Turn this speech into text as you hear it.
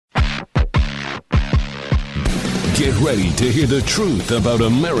Get ready to hear the truth about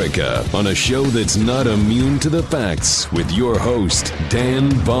America on a show that's not immune to the facts with your host, Dan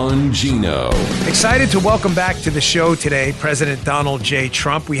Bongino. Excited to welcome back to the show today President Donald J.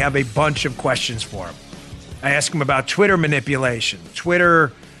 Trump. We have a bunch of questions for him. I asked him about Twitter manipulation,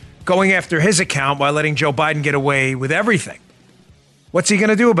 Twitter going after his account while letting Joe Biden get away with everything. What's he going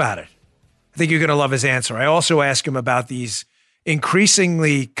to do about it? I think you're going to love his answer. I also asked him about these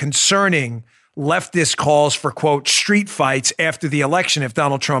increasingly concerning leftist calls for, quote, street fights after the election if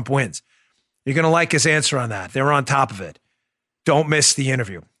Donald Trump wins. You're going to like his answer on that. They're on top of it. Don't miss the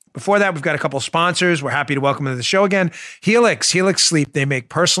interview. Before that, we've got a couple of sponsors. We're happy to welcome them to the show again. Helix Sleep. They make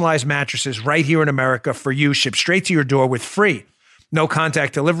personalized mattresses right here in America for you, shipped straight to your door with free, no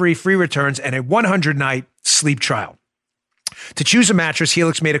contact delivery, free returns, and a 100-night sleep trial. To choose a mattress,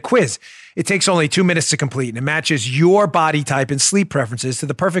 Helix made a quiz. It takes only 2 minutes to complete, and it matches your body type and sleep preferences to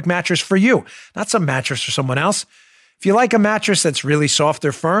the perfect mattress for you, not some mattress for someone else. If you like a mattress that's really soft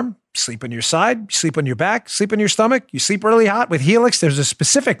or firm, sleep on your side, sleep on your back, sleep on your stomach, you sleep really hot. With Helix, there's a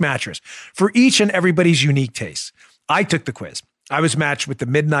specific mattress for each and everybody's unique taste. I took the quiz. I was matched with the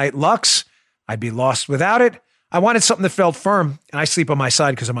Midnight Lux. I'd be lost without it. I wanted something that felt firm, and I sleep on my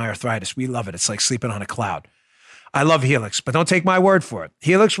side because of my arthritis. We love it. It's like sleeping on a cloud. I love Helix, but don't take my word for it.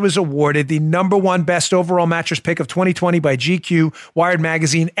 Helix was awarded the #1 best overall mattress pick of 2020 by GQ, Wired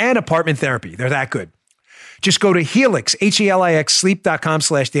Magazine, and Apartment Therapy. They're that good. Just go to Helix, Helix,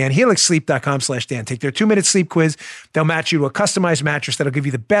 sleep.com/Dan, helixsleep.com/Dan. Take their 2-minute sleep quiz. They'll match you to a customized mattress that'll give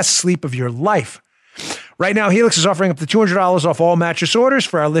you the best sleep of your life. Right now, Helix is offering up to $200 off all mattress orders.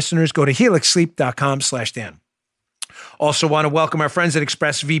 For our listeners, go to helixsleep.com/Dan. Also want to welcome our friends at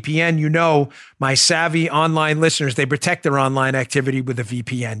ExpressVPN. You know, my savvy online listeners, they protect their online activity with a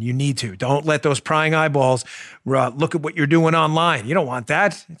VPN. You need to. Don't let those prying eyeballs look at what you're doing online. You don't want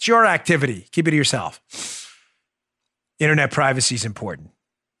that. It's your activity. Keep it to yourself. Internet privacy is important.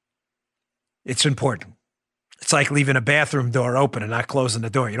 It's important. It's like leaving a bathroom door open and not closing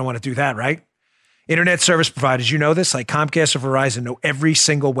the door. You don't want to do that, right? Internet service providers, you know this, like Comcast or Verizon, know every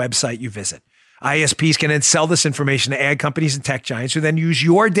single website you visit. ISPs can then sell this information to ad companies and tech giants who then use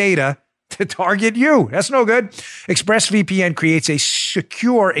your data to target you. That's no good. ExpressVPN creates a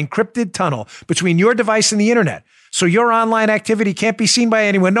secure encrypted tunnel between your device and the internet, so your online activity can't be seen by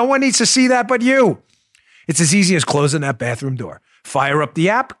anyone. No one needs to see that but you. It's as easy as closing that bathroom door. Fire up the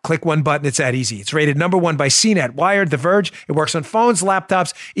app, click one button. It's that easy. It's rated #1 by CNET, Wired, The Verge. It works on phones,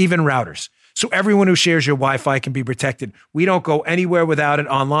 laptops, even routers. So everyone who shares your Wi-Fi can be protected. We don't go anywhere without it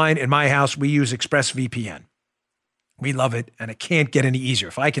online. In my house, we use ExpressVPN. We love it, and it can't get any easier.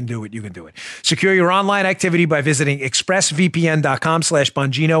 If I can do it, you can do it. Secure your online activity by visiting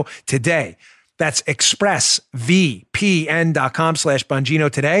expressvpn.com/Bongino today. That's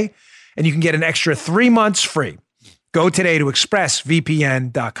expressvpn.com/Bongino today, and you can get an extra 3 months free. Go today to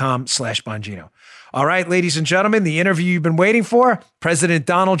expressvpn.com/Bongino. All right, ladies and gentlemen, the interview you've been waiting for, President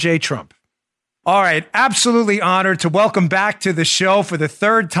Donald J. Trump. All right. Absolutely honored to welcome back to the show for the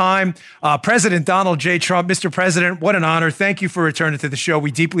third time, President Donald J. Trump. Mr. President, what an honor. Thank you for returning to the show. We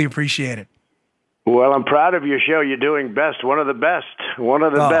deeply appreciate it. Well, I'm proud of your show. You're doing best. One of the best.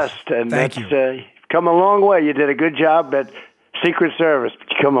 And thank you. Come a long way. You did a good job at Secret Service, but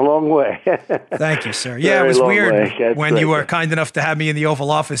you come a long way. Thank you, sir. Yeah, it was weird when you were kind enough to have me in the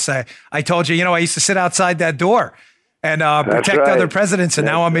Oval Office. I told you, I used to sit outside that door and protect other presidents, and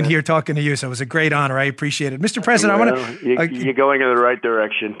now I'm in here talking to you. So it was a great honor. I appreciate it. Mr. President, you're going in the right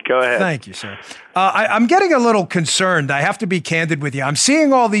direction. Go ahead. Thank you, sir. I'm getting a little concerned. I have to be candid with you. I'm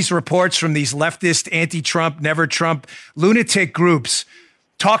seeing all these reports from these leftist, anti-Trump, never-Trump lunatic groups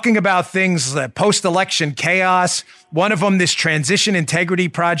talking about things like post-election chaos. One of them, this Transition Integrity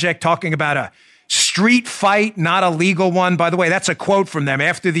Project, talking about a street fight, not a legal one. By the way, that's a quote from them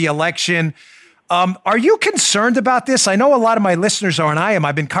after the election. Are you concerned about this? I know a lot of my listeners are, and I am.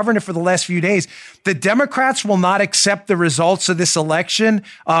 I've been covering it for the last few days. The Democrats will not accept the results of this election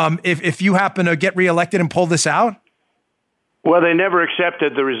if you happen to get reelected and pull this out? Well, they never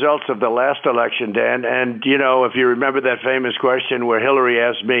accepted the results of the last election, Dan. And, if you remember that famous question where Hillary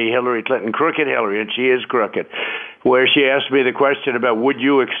asked me, Hillary Clinton, crooked Hillary, and she is crooked, where she asked me the question about, would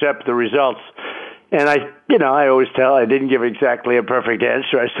you accept the results? And I always tell, I didn't give exactly a perfect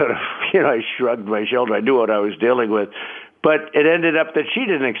answer. I sort of, I shrugged my shoulder. I knew what I was dealing with. But it ended up that she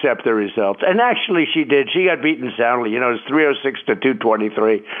didn't accept the results. And actually she did. She got beaten soundly. It was 306 to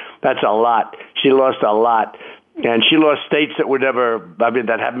 223. That's a lot. She lost a lot. And she lost states that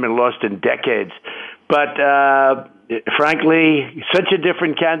that haven't been lost in decades. But frankly, such a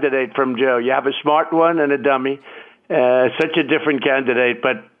different candidate from Joe. You have a smart one and a dummy. such a different candidate.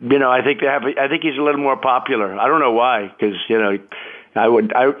 But I think I think he's a little more popular. I don't know why, because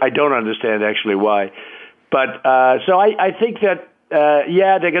I don't understand actually why. But so I think that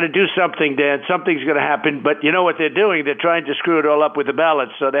they're going to do something, Dan. Something's going to happen. But you know what they're doing? They're trying to screw it all up with the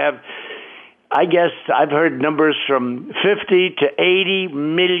ballots. So they have, I guess I've heard numbers from 50 to 80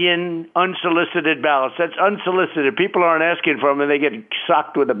 million unsolicited ballots. That's unsolicited. People aren't asking for them, and they get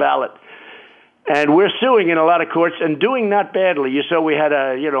socked with a ballot. And we're suing in a lot of courts and doing not badly. You saw we had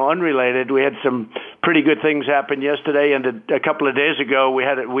unrelated. We had some pretty good things happen yesterday, and a couple of days ago we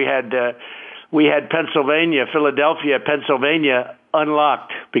had Philadelphia, Pennsylvania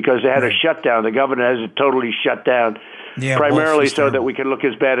unlocked because they had a shutdown. The governor has it totally shut down. Yeah, primarily so that we can look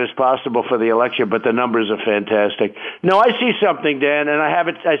as bad as possible for the election, but the numbers are fantastic. No, I see something, Dan, and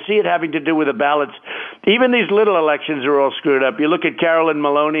I see it having to do with the ballots. Even these little elections are all screwed up. You look at Carolyn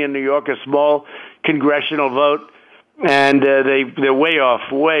Maloney in New York, a small congressional vote, and they're way off.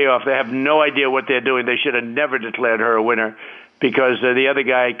 They have no idea what they're doing. They should have never declared her a winner because the other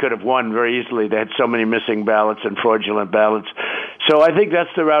guy could have won very easily. They had so many missing ballots and fraudulent ballots. So I think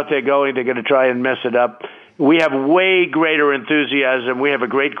that's the route they're going. They're going to try and mess it up. We have way greater enthusiasm. We have a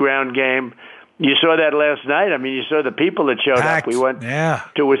great ground game. You saw that last night. I mean, you saw the people that showed up. We went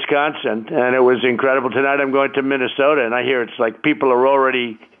to Wisconsin, and it was incredible. Tonight I'm going to Minnesota, and I hear it's like people are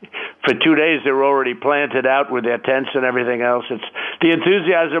already, for 2 days, they're already planted out with their tents and everything else. It's the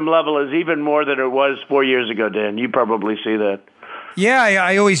enthusiasm level is even more than it was 4 years ago, Dan. You probably see that. Yeah,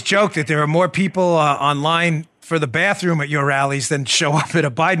 I always joke that there are more people online for the bathroom at your rallies than show up at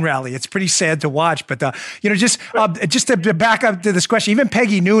a Biden rally. It's pretty sad to watch. But, just to back up to this question, even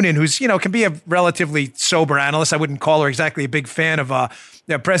Peggy Noonan, who's, can be a relatively sober analyst. I wouldn't call her exactly a big fan of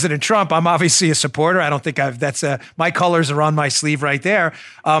President Trump. I'm obviously a supporter. I don't think my colors are on my sleeve right there.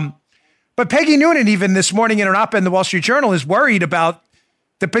 But Peggy Noonan, even this morning in an op-ed in the Wall Street Journal, is worried about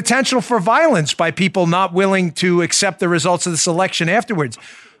the potential for violence by people not willing to accept the results of this election afterwards.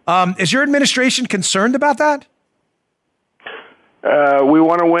 Is your administration concerned about that? We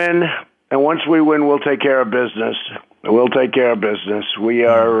want to win, and once we win, we'll take care of business. We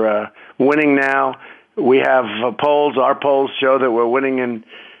are winning now. We have polls. Our polls show that we're winning in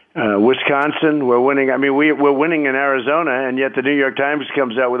Wisconsin. We're winning. I mean, we're winning in Arizona, and yet the New York Times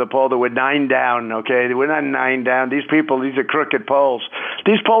comes out with a poll that we're 9 down. Okay, we're not 9 down. These are crooked polls.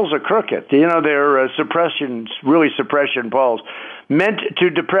 These polls are crooked. They're suppression polls meant to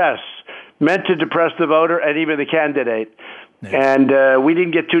depress the voter and even the candidate. Yeah. And we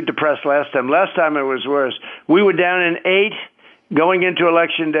didn't get too depressed last time. Last time it was worse. We were down in 8 going into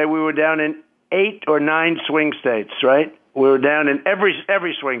Election Day. We were down in 8 or 9 swing states, right? We were down in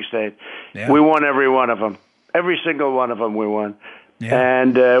every swing state. Yeah. We won every one of them. Every single one of them we won. Yeah.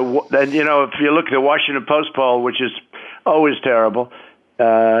 And if you look at the Washington Post poll, which is always terrible,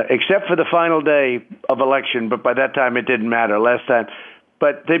 except for the final day of election, but by that time it didn't matter last time.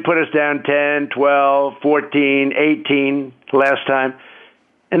 But they put us down 10, 12, 14, 18 last time.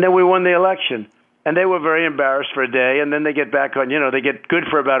 And then we won the election. And they were very embarrassed for a day. And then they get back on, they get good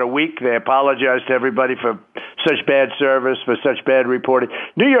for about a week. They apologize to everybody for such bad service, for such bad reporting.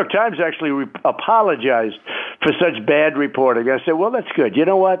 New York Times actually apologized for such bad reporting. I said, well, that's good. You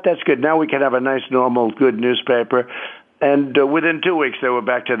know what? That's good. Now we can have a nice, normal, good newspaper. And within 2 weeks, they were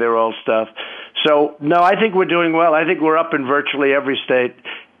back to their old stuff. So, no, I think we're doing well. I think we're up in virtually every state.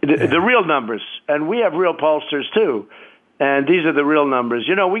 The real numbers. And we have real pollsters, too. And these are the real numbers.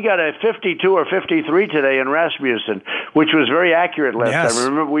 We got a 52 or 53 today in Rasmussen, which was very accurate last time.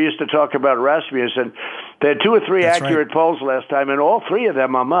 Remember, we used to talk about Rasmussen. They had 2 or 3 accurate polls last time, and all 3 of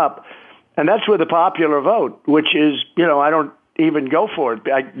them I'm up. And that's with the popular vote, which is, I don't even go for it.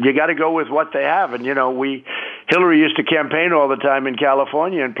 You got to go with what they have. And, Hillary used to campaign all the time in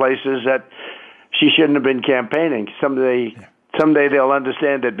California in places that she shouldn't have been campaigning. Someday they'll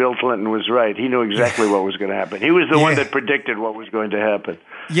understand that Bill Clinton was right. He knew exactly what was going to happen. He was the one that predicted what was going to happen.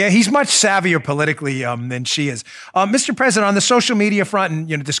 Yeah, he's much savvier politically than she is. Mr. President, on the social media front,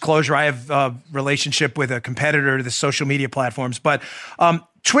 and disclosure, I have a relationship with a competitor to the social media platforms, but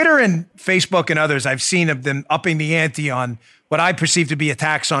Twitter and Facebook and others, I've seen of them upping the ante on what I perceive to be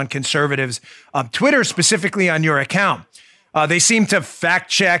attacks on conservatives. Twitter specifically on your account. They seem to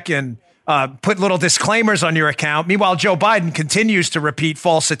fact check and put little disclaimers on your account. Meanwhile, Joe Biden continues to repeat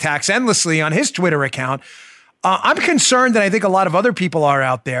false attacks endlessly on his Twitter account. I'm concerned, and I think a lot of other people are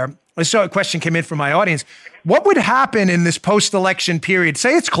out there. I saw a question came in from my audience. What would happen in this post-election period?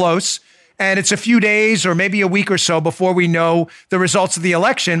 Say it's close, and it's a few days or maybe a week or so before we know the results of the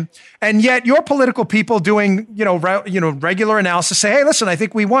election, and yet your political people doing regular analysis say, hey, listen, I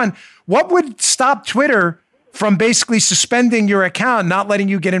think we won. What would stop Twitter from basically suspending your account, not letting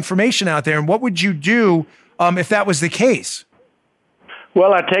you get information out there. And what would you do if that was the case?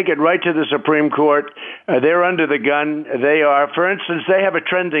 Well, I take it right to the Supreme Court. They're under the gun. They are. For instance, they have a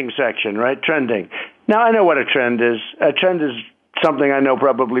trending section, right? Trending. Now, I know what a trend is. A trend is something I know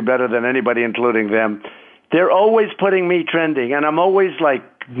probably better than anybody, including them. They're always putting me trending, and I'm always like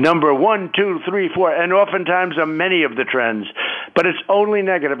number 1, 2, 3, 4, and oftentimes I'm many of the trends. But it's only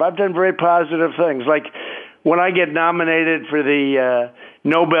negative. I've done very positive things, like when I get nominated for the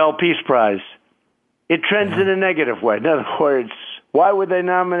Nobel Peace Prize, it trends in a negative way. In other words, why would they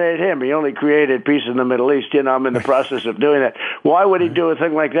nominate him? He only created peace in the Middle East. I'm in the process of doing that. Why would he do a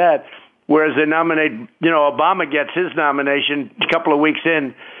thing like that? Whereas they nominate, Obama gets his nomination a couple of weeks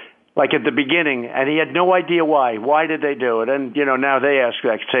in, like at the beginning, and he had no idea why. Why did they do it? And, now they ask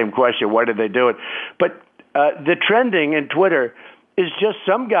that same question, why did they do it? But the trending in Twitter is just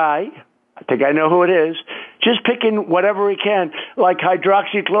some guy, I think I know who it is, just picking whatever he can, like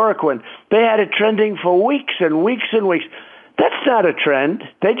hydroxychloroquine. They had it trending for weeks and weeks and weeks. That's not a trend.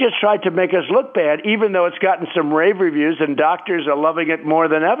 They just tried to make us look bad, even though it's gotten some rave reviews and doctors are loving it more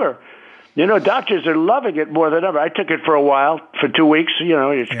than ever. Doctors are loving it more than ever. I took it for a while, for 2 weeks,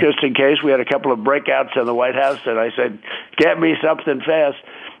 just in case. We had a couple of breakouts in the White House, and I said, get me something fast.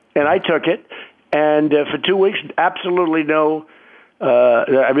 And I took it, and for 2 weeks, absolutely no,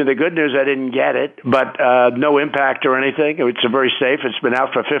 the good news, I didn't get it, but no impact or anything. It's very safe. It's been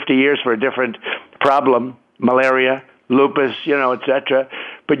out for 50 years for a different problem, malaria, lupus, et cetera.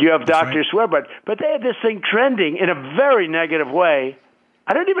 But you have doctors swear, but they had this thing trending in a very negative way.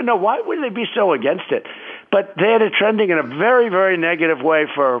 I don't even know why would they be so against it. But they had it trending in a very, very negative way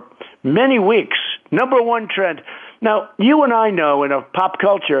for many weeks. Number one trend. Now, you and I know in a pop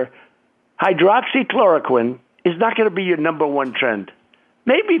culture, hydroxychloroquine is not going to be your number one trend.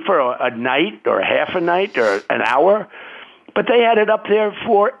 Maybe for a night or half a night or an hour, but they had it up there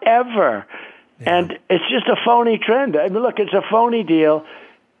forever. Yeah. And it's just a phony trend. I mean, look, it's a phony deal.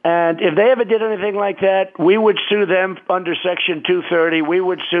 And if they ever did anything like that, we would sue them under Section 230. We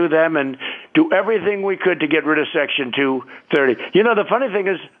would sue them and do everything we could to get rid of Section 230. The funny thing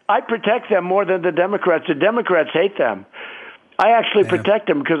is, I protect them more than the Democrats. The Democrats hate them. I actually protect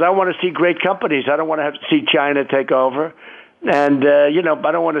them because I want to see great companies. I don't want to have to see China take over. And, I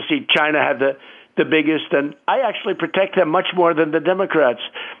don't want to see China have the biggest. And I actually protect them much more than the Democrats.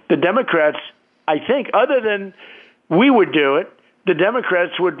 The Democrats, I think, other than we would do it, the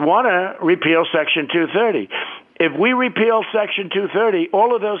Democrats would want to repeal Section 230. If we repeal Section 230,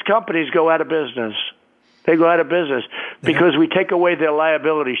 all of those companies go out of business. They go out of business because we take away their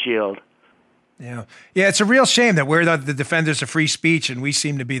liability shield. Yeah, it's a real shame that we're the defenders of free speech and we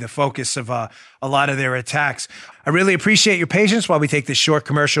seem to be the focus of a lot of their attacks. I really appreciate your patience while we take this short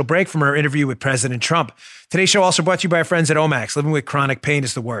commercial break from our interview with President Trump. Today's show also brought to you by our friends at Omax. Living with chronic pain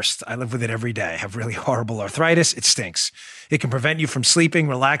is the worst. I live with it every day. I have really horrible arthritis. It stinks. It can prevent you from sleeping,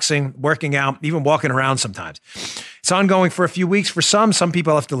 relaxing, working out, even walking around sometimes. It's ongoing for a few weeks. For some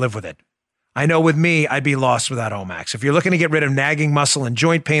people have to live with it. I know with me, I'd be lost without Omax. If you're looking to get rid of nagging muscle and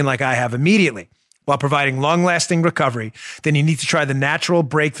joint pain like I have immediately, while providing long-lasting recovery, then you need to try the natural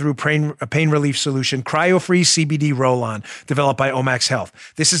breakthrough pain relief solution, Cryo-Free CBD Roll-On, developed by Omax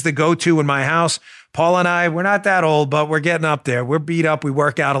Health. This is the go-to in my house. Paul and I, we're not that old, but we're getting up there. We're beat up. We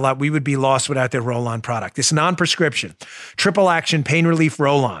work out a lot. We would be lost without their Roll-On product. This non-prescription, triple-action pain relief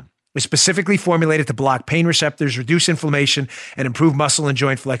Roll-On is specifically formulated to block pain receptors, reduce inflammation, and improve muscle and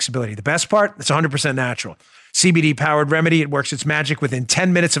joint flexibility. The best part, it's 100% natural. CBD-powered remedy. It works its magic within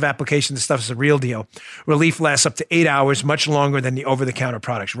 10 minutes of application. This stuff is a real deal. Relief lasts up to 8 hours, much longer than the over-the-counter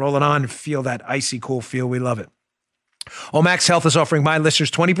products. Roll it on and feel that icy cool feel. We love it. Omax Health is offering my listeners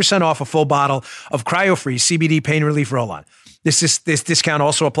 20% off a full bottle of Cryo-Free CBD Pain Relief Roll-On. This discount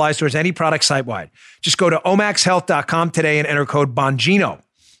also applies towards any product site-wide. Just go to omaxhealth.com today and enter code Bongino.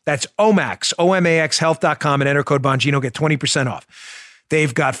 That's Omax, O-M-A-X health.com and enter code Bongino. Get 20% off.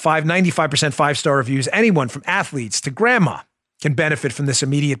 They've got 95% five-star reviews. Anyone from athletes to grandma can benefit from this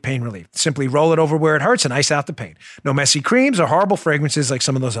immediate pain relief. Simply roll it over where it hurts and ice out the pain. No messy creams or horrible fragrances like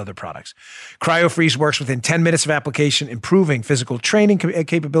some of those other products. CryoFreeze works within 10 minutes of application, improving physical training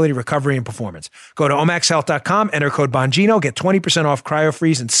capability, recovery, and performance. Go to omaxhealth.com, enter code Bongino, get 20% off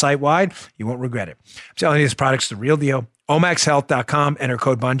CryoFreeze and site-wide. You won't regret it. I'm telling you, this product's the real deal. omaxhealth.com, enter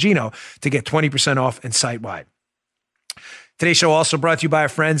code Bongino to get 20% off and site-wide. Today's show also brought to you by our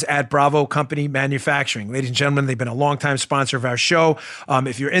friends at Bravo Company Manufacturing. Ladies and gentlemen, they've been a longtime sponsor of our show.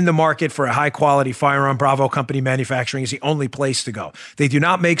 If you're in the market for a high-quality firearm, Bravo Company Manufacturing is the only place to go. They do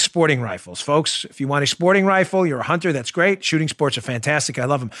not make sporting rifles. Folks, if you want a sporting rifle, you're a hunter, that's great. Shooting sports are fantastic. I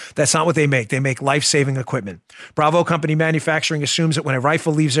love them. That's not what they make. They make life-saving equipment. Bravo Company Manufacturing assumes that when a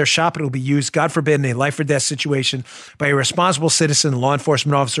rifle leaves their shop, it will be used, God forbid, in a life-or-death situation by a responsible citizen, law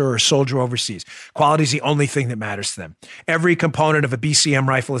enforcement officer, or a soldier overseas. Quality is the only thing that matters to them. Every component of a BCM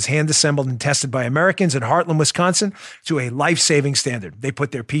rifle is hand-assembled and tested by Americans in Heartland, Wisconsin to a life-saving standard. They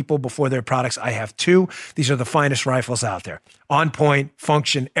put their people before their products. I have two. These are the finest rifles out there. On point,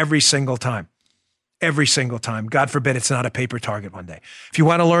 function every single time. Every single time. God forbid it's not a paper target one day. If you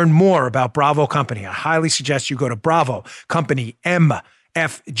want to learn more about Bravo Company, I highly suggest you go to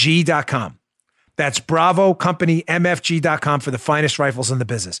BravoCompanyMFG.com. That's BravoCompanyMFG.com for the finest rifles in the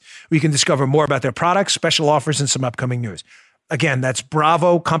business. We can discover more about their products, special offers, and some upcoming news. Again, that's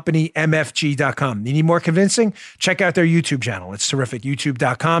BravoCompanyMFG.com. You need more convincing? Check out their YouTube channel. It's terrific.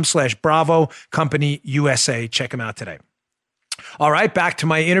 YouTube.com/BravoCompanyUSA. Check them out today. All right, back to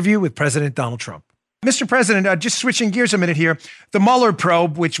my interview with President Donald Trump. Mr. President, just switching gears a minute here. The Mueller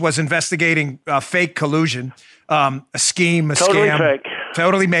probe, which was investigating fake collusion, a scheme, a totally scam. Fake.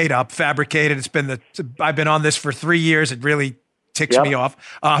 Totally made up, fabricated. I've been on this for 3 years. It really ticks me off,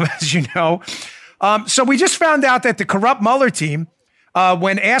 as you know. So we just found out that the corrupt Mueller team,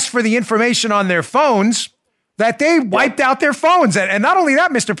 when asked for the information on their phones, that they wiped out their phones. And not only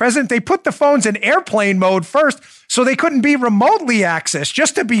that, Mr. President, they put the phones in airplane mode first so they couldn't be remotely accessed,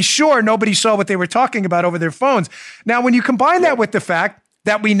 just to be sure nobody saw what they were talking about over their phones. Now, when you combine that with the fact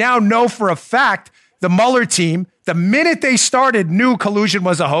that we now know for a fact the Mueller team, the minute they started, knew collusion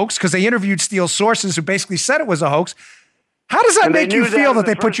was a hoax because they interviewed Steele sources who basically said it was a hoax. How does that make you feel that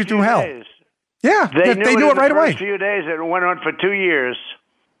they put you through hell? Yeah, they knew it right away. The first few days, it went on for 2 years.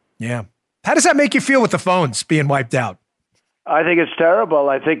 Yeah. How does that make you feel with the phones being wiped out? I think it's terrible.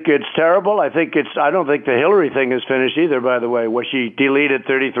 I don't think the Hillary thing is finished either, by the way, where she deleted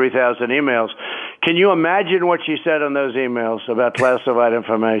 33,000 emails. Can you imagine what she said on those emails about classified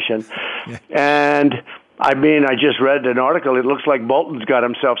information? Yeah. And I mean, I just read an article. It looks like Bolton's got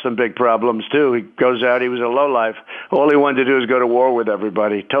himself some big problems, too. He goes out. He was a lowlife. All he wanted to do is go to war with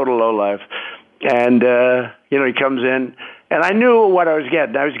everybody. Total lowlife. And, he comes in. And I knew what I was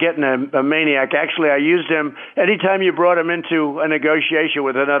getting. I was getting a maniac. Actually, I used him. Anytime you brought him into a negotiation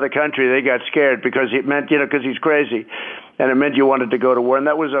with another country, they got scared because it meant, because he's crazy. And it meant you wanted to go to war. And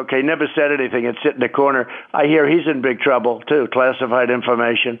that was okay. Never said anything. He'd sit in the corner. I hear he's in big trouble, too. Classified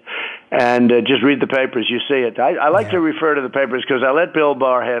information. And just read the papers. You see it. I like to refer to the papers because I let Bill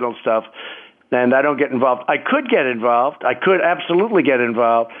Barr handle stuff. And I don't get involved. I could get involved. I could absolutely get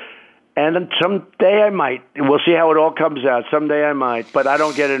involved. And someday I might. We'll see how it all comes out. Someday I might, but I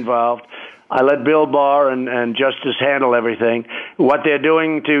don't get involved. I let Bill Barr and Justice handle everything. What they're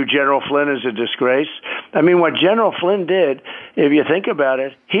doing to General Flynn is a disgrace. I mean, what General Flynn did, if you think about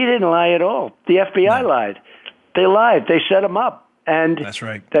it, he didn't lie at all. The FBI lied. They lied. They set him up. And that's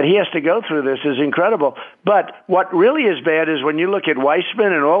right. That he has to go through this is incredible. But what really is bad is when you look at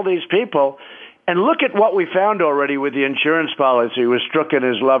Weissman and all these people, and look at what we found already with the insurance policy with Strzok and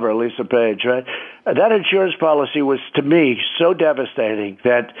his lover, Lisa Page, right? That insurance policy was, to me, so devastating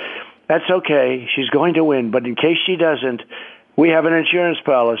that that's okay. She's going to win. But in case she doesn't, we have an insurance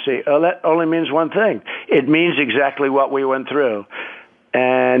policy. That only means one thing. It means exactly what we went through.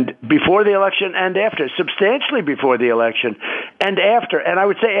 And before the election and after, substantially before the election and after. And I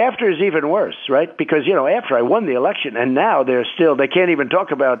would say after is even worse, right? Because, after I won the election and now they can't even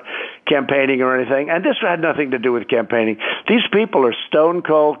talk about campaigning or anything. And this had nothing to do with campaigning. These people are stone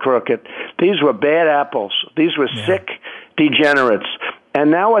cold crooked. These were bad apples. These were sick degenerates. And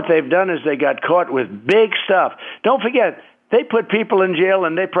now what they've done is they got caught with big stuff. Don't forget, they put people in jail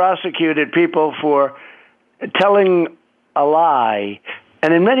and they prosecuted people for telling a lie.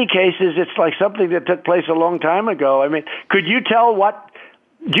 And in many cases, it's like something that took place a long time ago. I mean, could you tell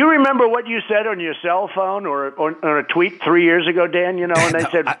do you remember what you said on your cell phone or on a tweet 3 years ago, Dan? And they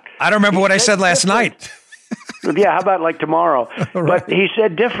said... I don't remember what I said last night. Yeah, how about like tomorrow? Right. But he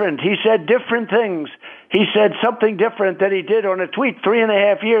said different. He said different things. He said something different than he did on a tweet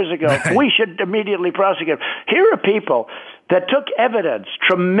 3.5 years ago. Right. We should immediately prosecute. Here are people that took evidence,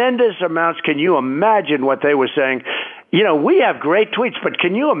 tremendous amounts. Can you imagine what they were saying? We have great tweets, but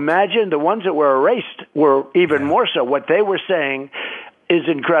can you imagine the ones that were erased were even more so? What they were saying is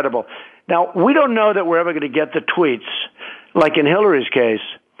incredible. Now, we don't know that we're ever going to get the tweets. Like in Hillary's case,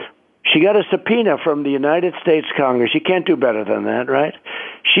 she got a subpoena from the United States Congress. You can't do better than that, right?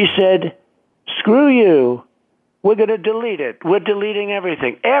 She said, screw you. We're going to delete it. We're deleting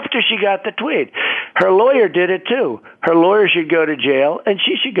everything. After she got the tweet. Her lawyer did it too. Her lawyer should go to jail, and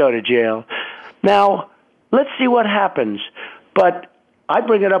she should go to jail. Now, let's see what happens. But I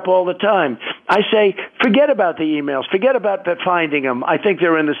bring it up all the time. I say, forget about the emails. Forget about finding them. I think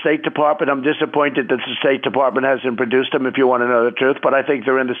they're in the State Department. I'm disappointed that the State Department hasn't produced them, if you want to know the truth. But I think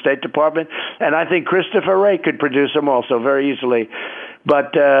they're in the State Department. And I think Christopher Wray could produce them also very easily.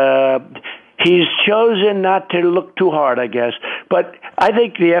 But he's chosen not to look too hard, I guess. But I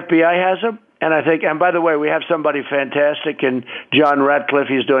think the FBI has them. And by the way, we have somebody fantastic in John Ratcliffe.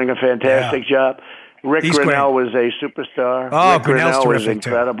 He's doing a fantastic job. Rick Grinnell was a superstar. Oh, Rick Grinnell's Grinnell was terrific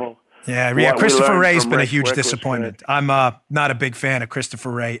incredible. Too. Yeah. Christopher Wray's been a huge disappointment. I'm not a big fan of Christopher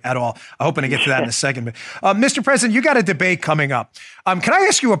Wray at all. I'm hoping to get to that in a second. But, Mr. President, you got a debate coming up. Can I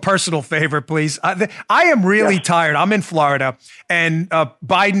ask you a personal favor, please? I am really tired. I'm in Florida, and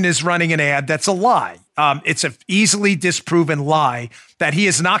Biden is running an ad that's a lie. It's an easily disproven lie that he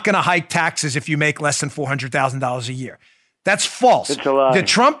is not going to hike taxes if you make less than $400,000 a year. That's false. It's a lie. The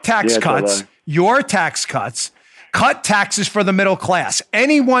Trump tax cuts, your tax cuts, cut taxes for the middle class.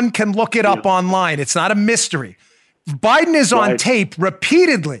 Anyone can look it up online. It's not a mystery. Biden is on tape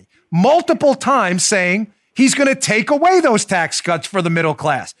repeatedly, multiple times saying he's going to take away those tax cuts for the middle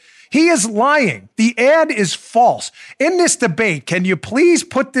class. He is lying. The ad is false. In this debate, can you please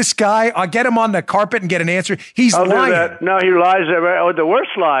put this guy, get him on the carpet and get an answer? He's lying. Do that. No, he lies. The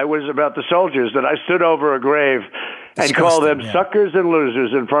worst lie was about the soldiers, that I stood over a grave and called them suckers and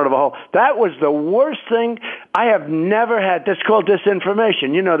losers in front of a hole. That was the worst thing I have never had. That's called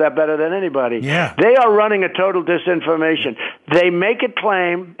disinformation. You know that better than anybody. Yeah. They are running a total disinformation. They make a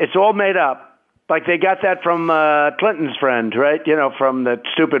claim. It's all made up. Like they got that from Clinton's friend, right? You know, from the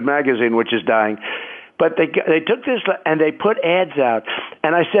stupid magazine, which is dying. But they took this and they put ads out.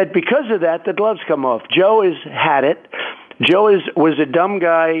 And I said, because of that, the gloves come off. Joe has had it. Joe was a dumb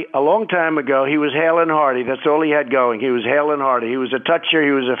guy a long time ago. He was hale and hearty. That's all he had going. He was hale and hearty. He was a toucher.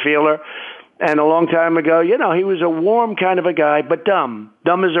 He was a feeler. And a long time ago, you know, he was a warm kind of a guy, but dumb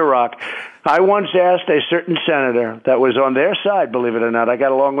as a rock. I once asked a certain senator that was on their side, believe it or not. I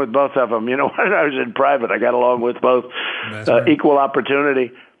got along with both of them. You know, when I was in private, I got along with both, equal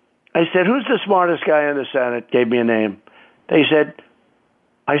opportunity. I said, who's the smartest guy in the Senate? Gave me a name. I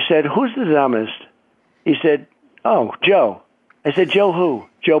said, who's the dumbest? He said, oh, Joe. I said, Joe who?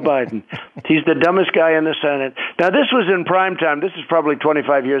 Joe Biden. He's the dumbest guy in the Senate. Now, this was in prime time. This is probably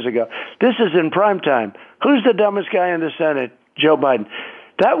 25 years ago. This is in prime time. Who's the dumbest guy in the Senate? Joe Biden.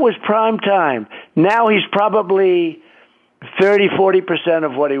 That was prime time. Now he's probably 30-40%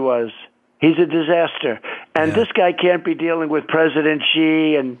 of what he was. He's a disaster. And this guy can't be dealing with President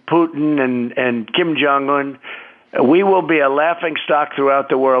Xi and Putin and Kim Jong-un. We will be a laughing stock throughout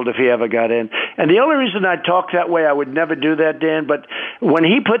the world if he ever got in. And the only reason I talk that way, I would never do that, Dan, but when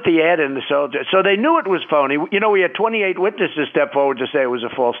he put the ad in the soldier, so they knew it was phony. You know, we had 28 witnesses step forward to say it was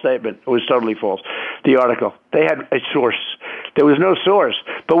a false statement. It was totally false, the article. They had a source. There was no source.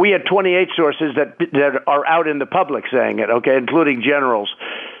 But we had 28 sources that are out in the public saying it, okay, including generals.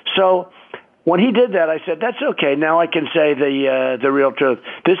 So when he did that, I said, that's okay. Now I can say the real truth.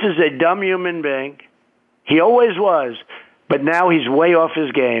 This is a dumb human being. He always was, but now he's way off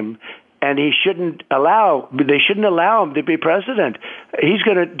his game, and they shouldn't allow him to be president. He's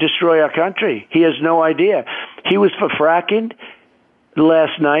going to destroy our country. He has no idea. He was for fracking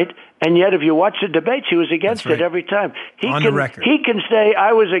last night, and yet if you watch the debates, he was against it every time. On the record. He can say,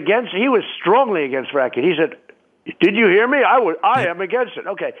 he was strongly against fracking. He said, did you hear me? I am against it.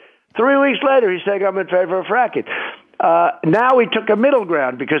 Okay. 3 weeks later, he's saying I'm in favor of fracking. Now he took a middle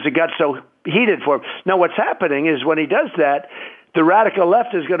ground because it got so heated for him. Now what's happening is when he does that, the radical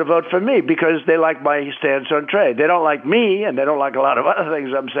left is going to vote for me because they like my stance on trade. They don't like me, and they don't like a lot of other things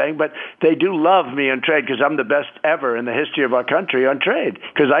I'm saying, but they do love me on trade because I'm the best ever in the history of our country on trade.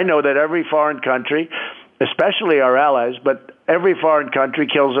 Because I know that every foreign country, especially our allies, but every foreign country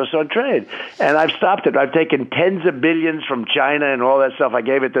kills us on trade. And I've stopped it. I've taken tens of billions from China and all that stuff. I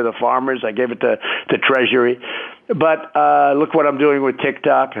gave it to the farmers. I gave it to the Treasury. But look what I'm doing with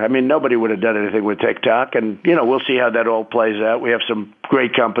TikTok. I mean, nobody would have done anything with TikTok. And, you know, we'll see how that all plays out. We have some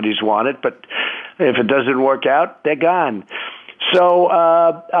great companies want it. But if it doesn't work out, they're gone. So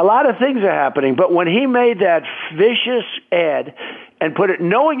a lot of things are happening. But when he made that vicious ad and put it,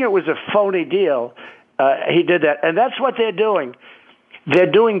 knowing it was a phony deal, he did that. And that's what they're doing.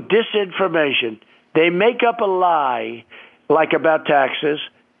 They're doing disinformation. They make up a lie, like about taxes.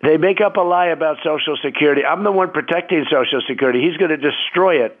 They make up a lie about Social Security. I'm the one protecting Social Security. He's going to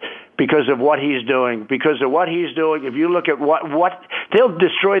destroy it because of what he's doing. Because of what he's doing, if you look at what they'll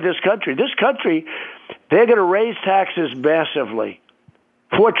destroy this country. This country, They're going to raise taxes massively.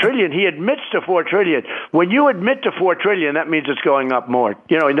 $4 trillion. He admits to $4 trillion. When you admit to $4 trillion, that means it's going up more.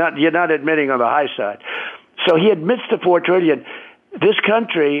 You're not admitting on the high side. So he admits to $4 trillion. This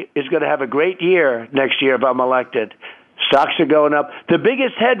country is going to have a great year next year if I'm elected. Stocks are going up. The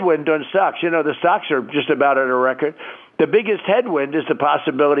biggest headwind on stocks, the stocks are just about at a record. The biggest headwind is the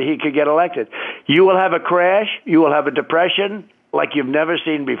possibility he could get elected. You will have a crash. You will have a depression like you've never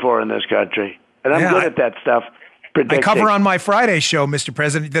seen before in this country. And I'm good at that stuff. Predicting. I cover on my Friday show, Mr.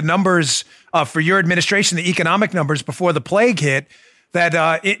 President, the numbers for your administration, the economic numbers before the plague hit,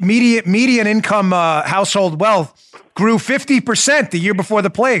 that median income household wealth grew 50% the year before the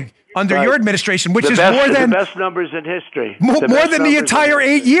plague under your administration, which is more than the best numbers in history. More than the entire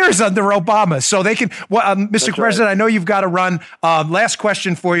 8 years under Obama. So they can, Mr. President, I know you've got to run. Last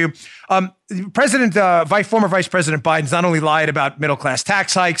question for you. Former Vice President Biden's not only lied about middle-class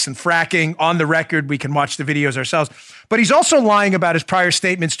tax hikes and fracking on the record, we can watch the videos ourselves, but he's also lying about his prior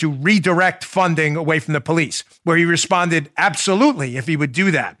statements to redirect funding away from the police, where he responded absolutely if he would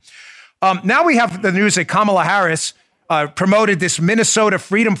do that. Now we have the news that Kamala Harris promoted this Minnesota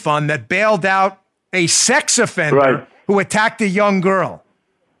Freedom Fund that bailed out a sex offender who attacked a young girl.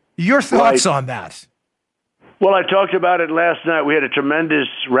 Your thoughts on that? Well, I talked about it last night. We had a tremendous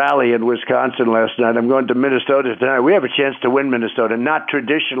rally in Wisconsin last night. I'm going to Minnesota tonight. We have a chance to win Minnesota, not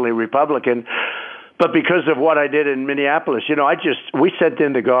traditionally Republican, but because of what I did in Minneapolis. We sent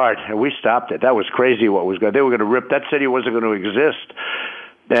in the guard, and we stopped it. That was crazy what was going on. They were going to rip. That city wasn't going to exist.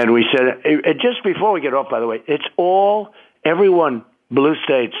 And we said, just before we get off, by the way, it's everyone, blue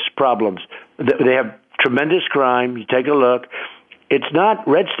states' problems. They have tremendous crime. You take a look. It's not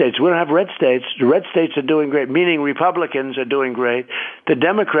red states. We don't have red states. The red states are doing great, meaning Republicans are doing great. The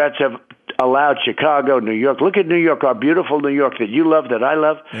Democrats have allowed Chicago, New York. Look at New York, our beautiful New York that you love, that I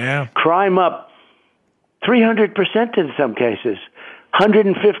love. Yeah. Crime up 300% in some cases,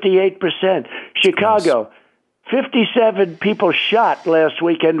 158%. Chicago, 57 people shot last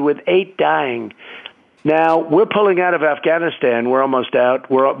weekend with 8 dying. Now, we're pulling out of Afghanistan. We're almost out.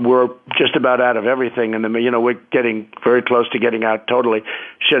 We're just about out of everything. And we're getting very close to getting out totally.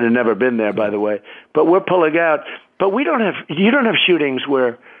 Should have never been there, by the way. But we're pulling out. But you don't have shootings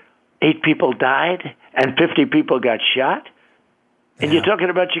where 8 people died and 50 people got shot. And you're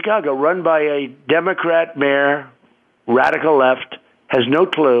talking about Chicago, run by a Democrat mayor, radical left, has no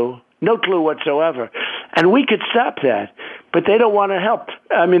clue whatsoever. And we could stop that, but they don't want to help.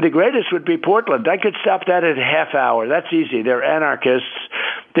 I mean, the greatest would be Portland. I could stop that in a half hour. That's easy. They're anarchists.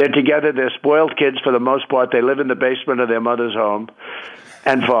 They're together. They're spoiled kids for the most part. They live in the basement of their mother's home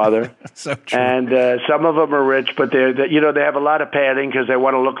and father. So true. And some of them are rich, but they have a lot of padding because they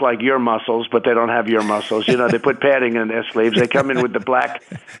want to look like your muscles, but they don't have your muscles. They put padding in their sleeves. They come in with the black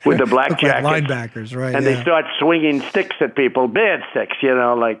jackets, linebackers, right? And they start swinging sticks at people, bad sticks,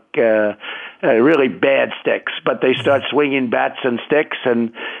 really bad sticks. But they start swinging bats and sticks,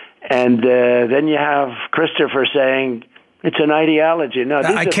 and then you have Christopher saying, it's an ideology. No,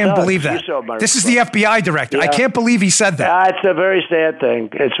 I can't believe that. This is the FBI director. Yeah. I can't believe he said that. It's a very sad thing.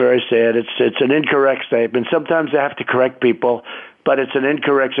 It's very sad. It's an incorrect statement. Sometimes they have to correct people, but it's an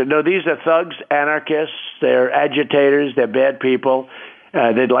incorrect statement. No, these are thugs, anarchists. They're agitators. They're bad people.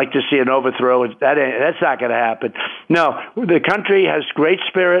 They'd like to see an overthrow. That's not going to happen. No, the country has great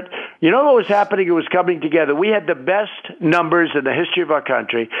spirit. You know what was happening? It was coming together. We had the best numbers in the history of our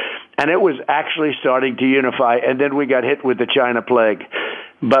country, and it was actually starting to unify. And then we got hit with the China plague.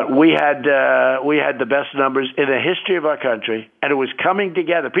 But we had the best numbers in the history of our country, and it was coming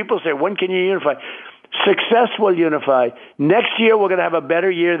together. People say, when can you unify? Success will unify. Next year, we're going to have a better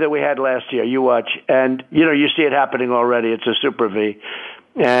year than we had last year. You watch. And, you see it happening already. It's a super V.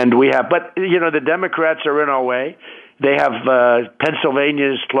 And but, the Democrats are in our way. They have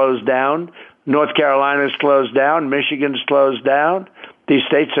Pennsylvania's closed down. North Carolina's closed down. Michigan's closed down. These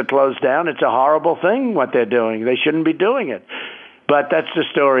states are closed down. It's a horrible thing, what they're doing. They shouldn't be doing it. But that's the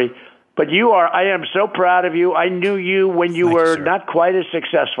story. But I am so proud of you. I knew you when you were not quite as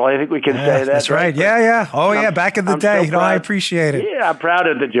successful. I think we can say that. That's right. Yeah. Oh, yeah. Back in the day. So I appreciate it. Yeah, I'm proud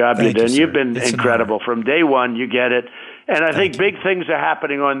of the job you did. You've been incredible. From day one, you get it. And I think big things are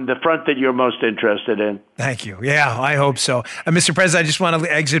happening on the front that you're most interested in. Thank you. Yeah, I hope so. Mr. President, I just want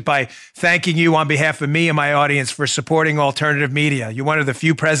to exit by thanking you on behalf of me and my audience for supporting alternative media. You're one of the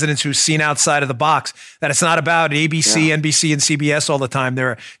few presidents who's seen outside of the box, that it's not about ABC, NBC, and CBS all the time. There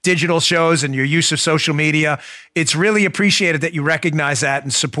are digital shows and your use of social media. It's really appreciated that you recognize that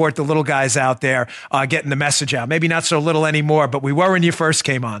and support the little guys out there getting the message out. Maybe not so little anymore, but we were when you first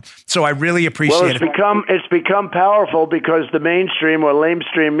came on. So I really appreciate it. It's become powerful because because the mainstream or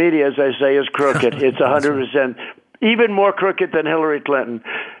lamestream media, as I say, is crooked. It's 100%. Even more crooked than Hillary Clinton.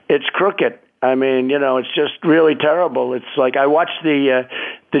 It's crooked. I mean, it's just really terrible. It's like I watched the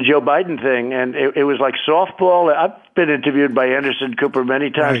Joe Biden thing, and it was like softball. I've been interviewed by Anderson Cooper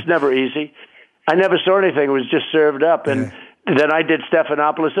many times. Right. Never easy. I never saw anything. It was just served up, and then I did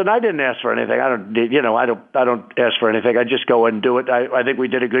Stephanopoulos, and I didn't ask for anything. I don't ask for anything. I just go and do it. I think we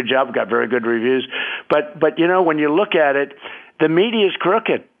did a good job. Got very good reviews, but when you look at it, the media is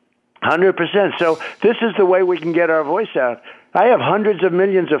crooked, 100%. So this is the way we can get our voice out. I have hundreds of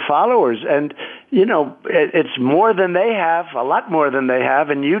millions of followers, and it's more than they have, a lot more than they have,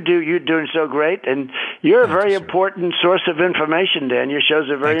 and you're doing so great, and you're a very important source of information, Dan. Your show's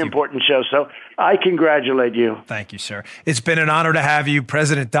a very important show, so I congratulate you. Thank you, sir. It's been an honor to have you,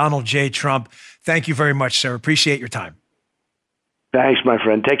 President Donald J. Trump. Thank you very much, sir. Appreciate your time. Thanks, my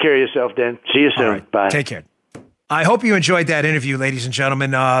friend. Take care of yourself, Dan. See you soon. Right. Bye. Take care. I hope you enjoyed that interview, ladies and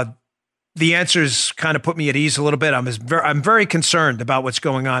gentlemen. The answers kind of put me at ease a little bit. I'm very concerned about what's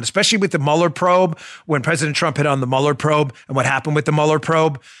going on, especially with the Mueller probe. When President Trump hit on the Mueller probe and what happened with the Mueller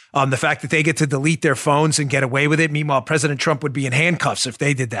probe, the fact that they get to delete their phones and get away with it. Meanwhile, President Trump would be in handcuffs if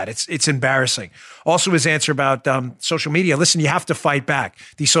they did that. It's embarrassing. Also, his answer about social media. Listen, you have to fight back.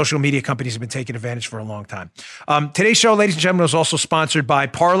 These social media companies have been taking advantage for a long time. Today's show, ladies and gentlemen, was also sponsored by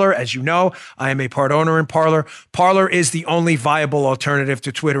Parler. As you know, I am a part owner in Parler. Parler is the only viable alternative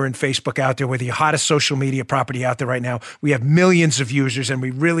to Twitter and Facebook out there. We're the hottest social media property out there right now. We have millions of users, and we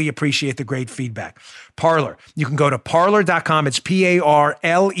really appreciate the great feedback. Parler. You can go to parler.com. It's Parler,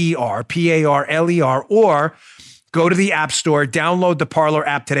 or go to the App Store, download the Parler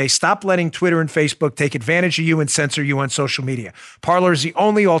app today. Stop letting Twitter and Facebook take advantage of you and censor you on social media. Parler is the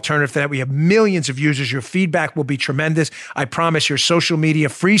only alternative to that. We have millions of users. Your feedback will be tremendous. I promise your social media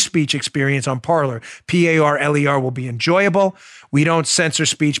free speech experience on Parler, Parler, will be enjoyable. We don't censor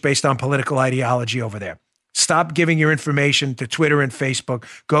speech based on political ideology over there. Stop giving your information to Twitter and Facebook.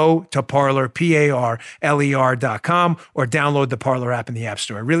 Go to Parler, Parler.com, or download the Parler app in the App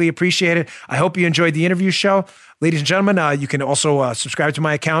Store. I really appreciate it. I hope you enjoyed the interview show. Ladies and gentlemen, you can also subscribe to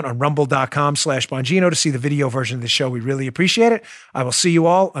my account on rumble.com/Bongino to see the video version of the show. We really appreciate it. I will see you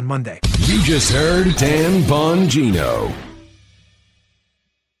all on Monday. You just heard Dan Bongino.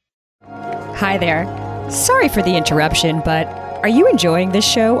 Hi there. Sorry for the interruption, but are you enjoying this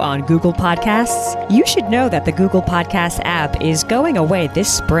show on Google Podcasts? You should know that the Google Podcasts app is going away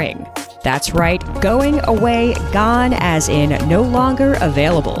this spring. That's right, going away, gone as in no longer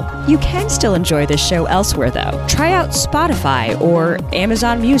available. You can still enjoy this show elsewhere though. Try out Spotify or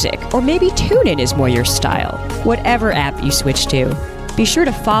Amazon Music, or maybe TuneIn is more your style. Whatever app you switch to, be sure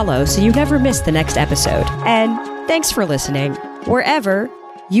to follow so you never miss the next episode. And thanks for listening, wherever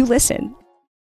you listen.